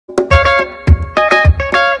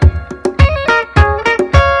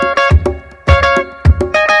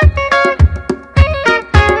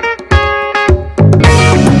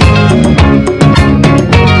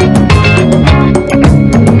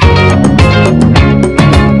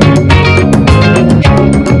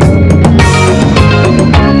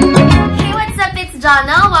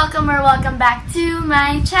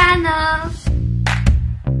my channel!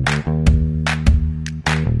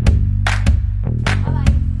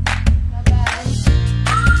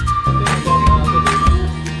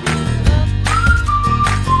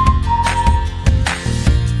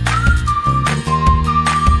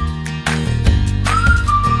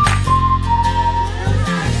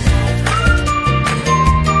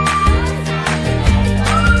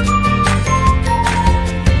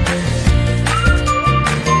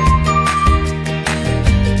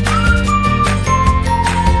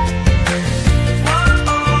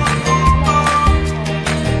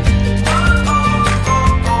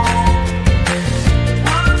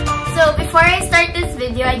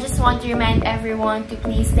 I just want to remind everyone to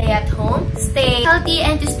please stay at home, stay healthy,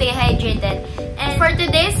 and to stay hydrated. And for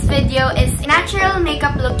today's video is natural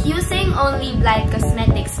makeup look using only Blythe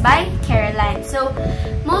Cosmetics by Caroline. So,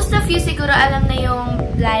 most of you siguro alam na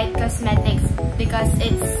yung Blythe Cosmetics because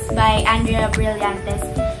it's by Andrea Brillantes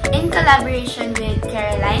in collaboration with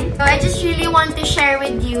Caroline. So, I just really want to share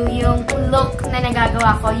with you yung look na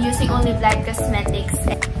nagagawa ko using only Blythe Cosmetics.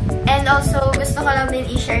 And also, gusto ko lang din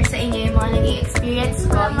i-share sa inyo yung mga naging experience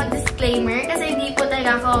ko. Mag-disclaimer, kasi hindi po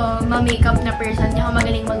talaga ako ma-makeup na person. Hindi ako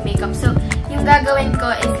magaling mag-makeup. So, yung gagawin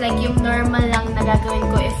ko is like yung normal lang na gagawin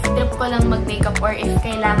ko if trip ko lang mag-makeup or if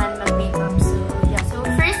kailangan mag-makeup. So, yeah. So,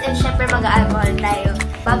 first is, syempre mag-alcohol tayo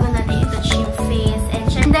bago natin i-touch yung face.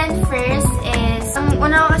 And then, first is, ang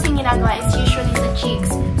una ko kasing ginagawa is usually sa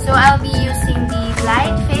cheeks. So, I'll be using the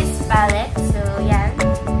Blythe Face Palette. So, yan.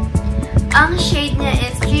 Ang shade niya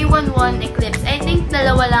is 311 Eclipse. I think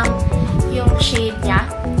dalawa lang yung shade niya.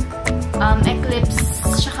 Eclipse,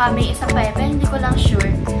 tsaka may isa pa pero hindi ko lang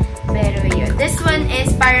sure. Pero yun. This one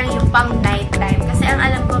is parang yung pang nighttime. Kasi ang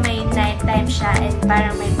alam ko may nighttime siya and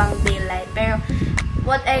parang may pang daylight. Pero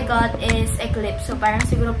what I got is Eclipse. So parang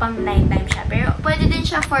siguro pang nighttime siya. Pero pwede din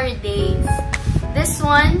siya for days. This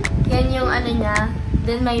one, yan yung ano niya.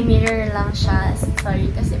 Then may mirror lang siya. Sorry,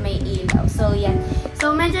 kasi may ilaw. So, yan.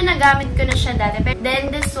 So, medyo nagamit ko na siya dati. Then,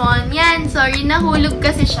 this one, yan. Sorry, nahulog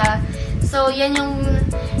kasi siya. So, yan yung,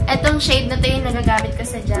 etong shade na to yung nagagamit ko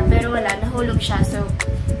sa dyan. Pero wala, nahulog siya. So,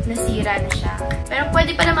 nasira na siya. Pero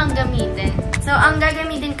pwede pa namang gamitin. So, ang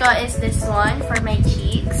gagamitin ko is this one for my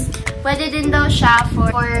cheeks. Pwede din daw siya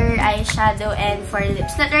for eyeshadow and for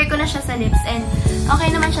lips. Na-try ko na siya sa lips and okay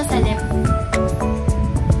naman siya sa lips.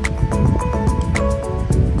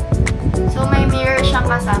 So, may mirror siyang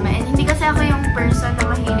kasama. And hindi kasi ako yung person na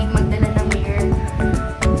mahilig magdala ng mirror.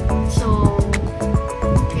 So,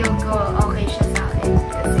 feel ko okay siya sa akin.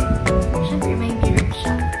 Kasi, syempre may mirror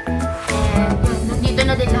siya. And, yun. Nandito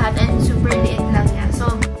na din lahat. And super liit lang niya. So,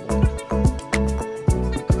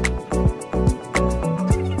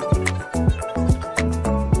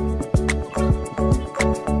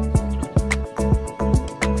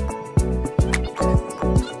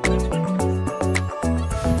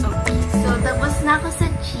 ako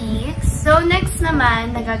sa cheeks. So, next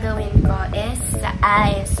naman na gagawin ko is sa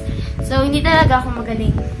eyes. So, hindi talaga ako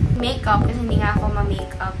magaling makeup kasi hindi nga ako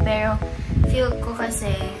ma-makeup. Pero, feel ko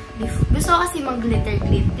kasi, gusto ko kasi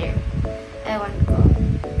mag-glitter-glitter. Ewan ko.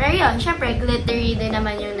 Pero yun, syempre, glittery din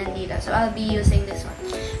naman yung nandito. So, I'll be using this one.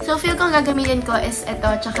 So, feel ko ang gagamitin ko is ito,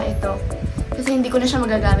 tsaka ito. Kasi hindi ko na siya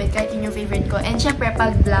magagamit kahit yun yung favorite ko. And syempre,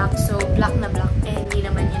 pag black, so black na black, eh, hindi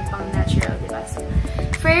naman yun pang natural, diba? So,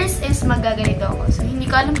 first is magaganito ako. So, hindi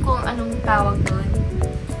ko alam kung anong tawag doon.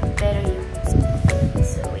 Pero yun.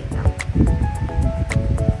 So, wait lang.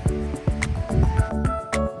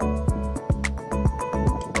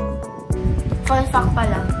 Fun fact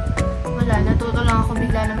pala. Wala, natuto lang ako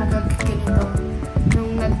bigla na magaganito.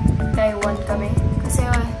 Nung nag-Taiwan kami. Kasi,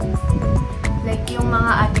 like, yung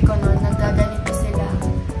mga ate ko noon, nagaganito sila.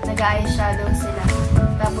 Nag-eyeshadow sila.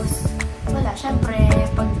 Tapos, wala, syempre,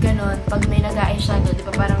 pag ganun, pag may nag-eyeshadow, di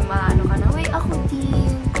ba parang maano ka na, wait, ako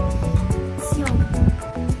din. So, yun.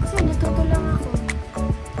 Kasi natuto lang ako.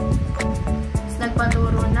 Tapos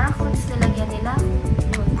nagpaturo na ako, tapos nilagyan nila.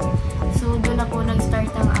 Yun. So, doon ako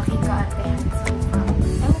nag-start ang aking kaatehan. So,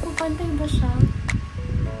 ewan ko, pantay ba siya?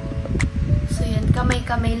 So, yun,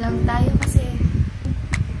 kamay-kamay lang tayo kasi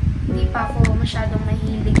hindi pa ako masyadong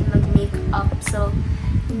nahilig mag-makeup. So,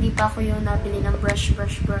 hindi pa ako yung nabili ng brush,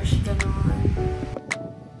 gano'n.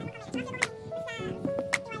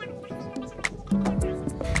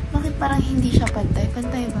 Bakit parang hindi siya pantay?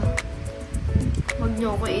 Pantay ba? Huwag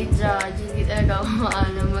niyo ko i-judge. Hindi talaga ako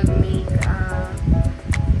maano mag-makeup.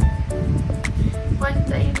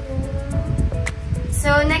 Pantay mo.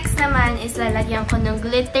 So, next naman is lalagyan ko ng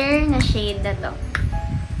glitter na shade na to.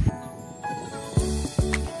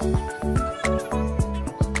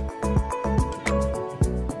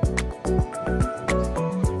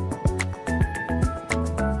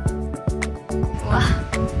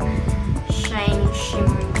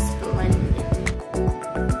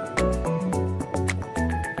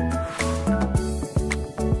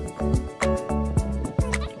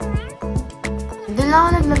 lang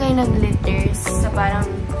ako naglagay ng glitters sa parang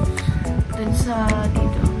dun sa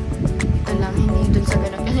dito. Ito lang, hindi dun sa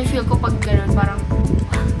ganun. Kasi feel ko pag ganun, parang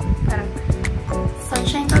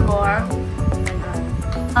sunshine color.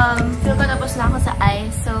 Feel ko tapos na ako sa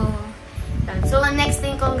eyes. So ang next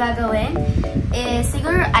thing kong gagawin is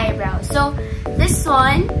siguro eyebrow. So, this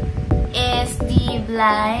one is the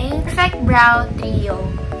Blythe Perfect Brow Trio.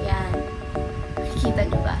 Yan. Nakikita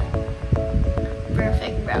nyo ba?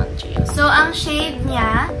 Perfect Brow Trio. So, ang shade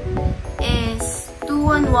niya is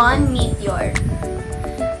 211 Meteor.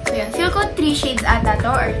 So, yan. Feel ko 3 shades ata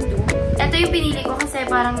to or 2. Ito yung pinili ko kasi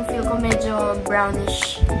parang feel ko medyo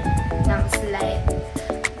brownish ng slight.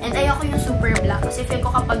 And ayoko yung super black kasi feel ko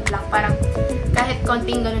kapag black parang kahit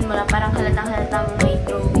konting ganun mo lang parang halatang may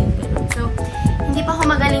drawing ganun. So, hindi pa ako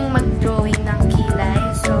magaling mag-drawing ng kilay.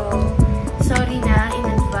 So, sorry na in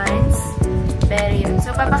advance. Pero yun.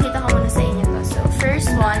 So, papakita ko muna sa inyo to. So, first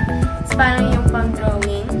one is parang yung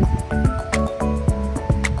pang-drawing.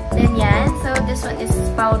 Then yan. So, this one is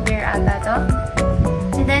powder ata to.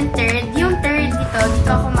 And then third. Yung third dito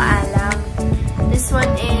ako maalam. This one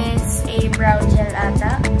is a brow gel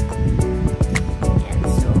ata. Yan.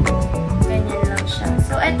 So, ganyan lang siya.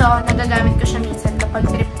 So, ito, nagagamit ko siya minsan kapag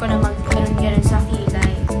trip ko na mag-ganon sa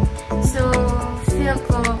kilay. So, feel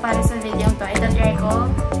ko para sa video to, ito try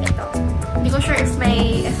ko, ito. Hindi ko sure if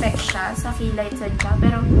may effect siya sa kilay sadya,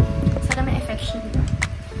 pero sana may effect siya dito.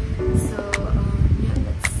 So, yeah,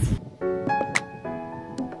 let's see.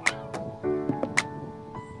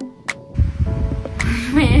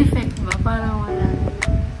 May effect ba? Parang wala.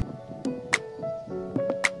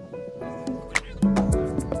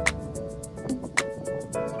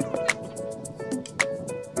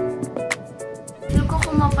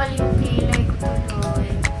 Kumapal yung kilay ko tuloy.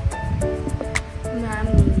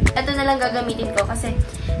 Ito na lang gagamitin ko kasi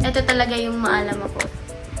ito talaga yung maalam ako.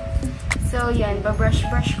 So, yan. Babrush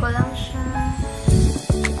ko lang siya.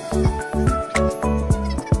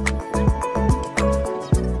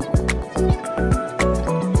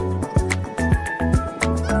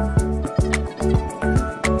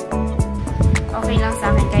 Okay lang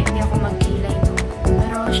sa akin kahit hindi ako magkilay.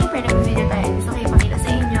 Pero, syempre, nag-video tayo. Gusto ko ipakita sa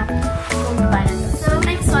inyo kung paano to. So,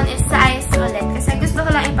 next one is sa eyes ulit. Kasi gusto ko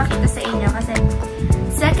lang ipakita sa inyo kasi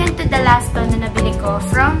second to the last one na nabili ko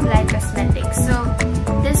from Blythe Cosmetics. So,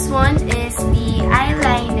 this one is the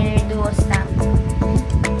eyeliner duo stamp.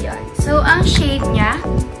 Yun. So, ang shade niya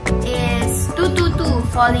is 222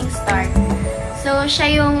 Falling Star. So,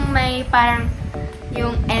 siya yung may parang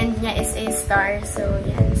yung end niya is a star. So,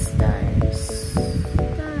 yan. Star.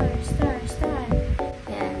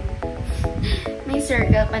 Yan. May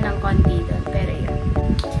circle pa ng konti doon. Pero yun.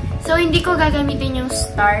 So, hindi ko gagamitin yung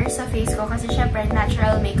star sa face ko kasi syempre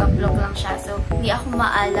natural makeup look lang siya. So, hindi ako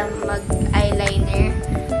maalam mag-eyeliner.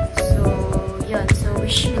 So, yun. So,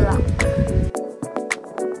 wish me luck.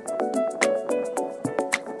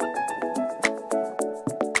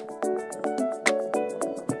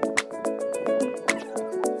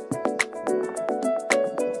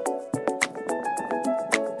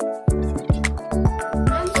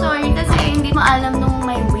 I'm sorry kasi hindi maalam nung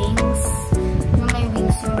may wings. Yung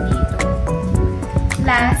dito.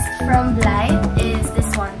 Last from Blythe is this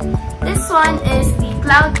one. This one is the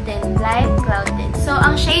Cloud Tint, Blythe Cloud Tint. So,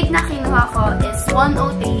 ang shade na kinuha ko is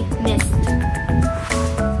 103 Mist.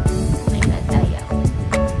 Oh my God, ayaw.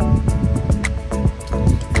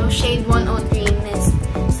 So, shade 103 Mist.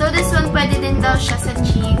 So, this one, pwede din daw siya sa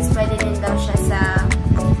cheeks, pwede din daw siya sa,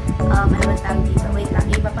 ano tawag dito? Wait lang,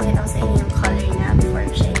 ipapakita ko sa inyo yung color niya before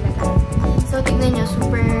siya ilagay. So, tignan nyo,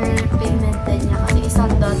 super pigmented niya kasi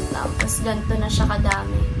isang dot lang. Tapos, ganito na siya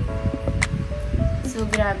kadami. So,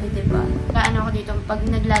 grabe, diba? Kaano ako dito pag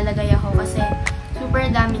naglalagay ako kasi super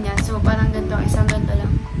dami niya. So, parang ganito, isang ganito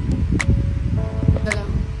lang. Ito lang.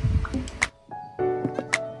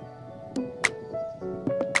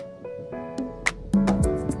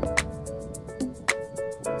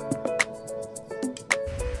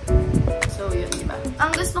 So, yun, diba?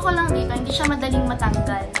 Ang gusto ko lang dito, hindi siya madaling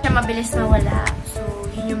matanggal. Siya mabilis mawala. So,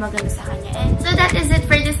 yun yung maganda sa kanya. And so, that is it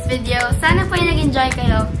for this video. Sana po yung nag-enjoy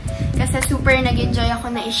kayo. Kasi super nag-enjoy ako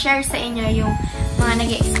na i-share sa inyo yung mga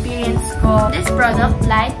nag-experience ko. This product,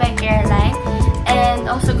 Blythe by Caroline. And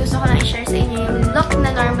also, gusto ko lang i-share sa inyo yung look na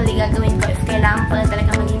normally gagawin ko if kailangan ko na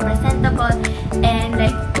talaga maging presentable. And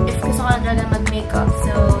like, if gusto ko na talaga mag-makeup.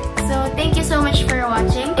 So, thank you so much for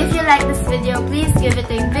watching. If you like this video, please give it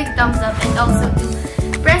a big thumbs up. And also, to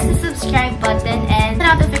press the subscribe button and the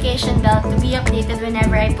notification bell to be updated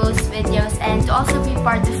whenever I post videos and to also be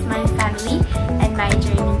part of my family and my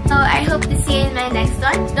journey. So I hope to see you in my next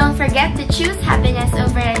one. Don't forget to choose happiness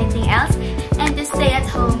over anything else and to stay at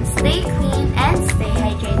home, stay clean, and stay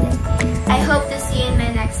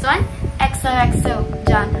xoxo.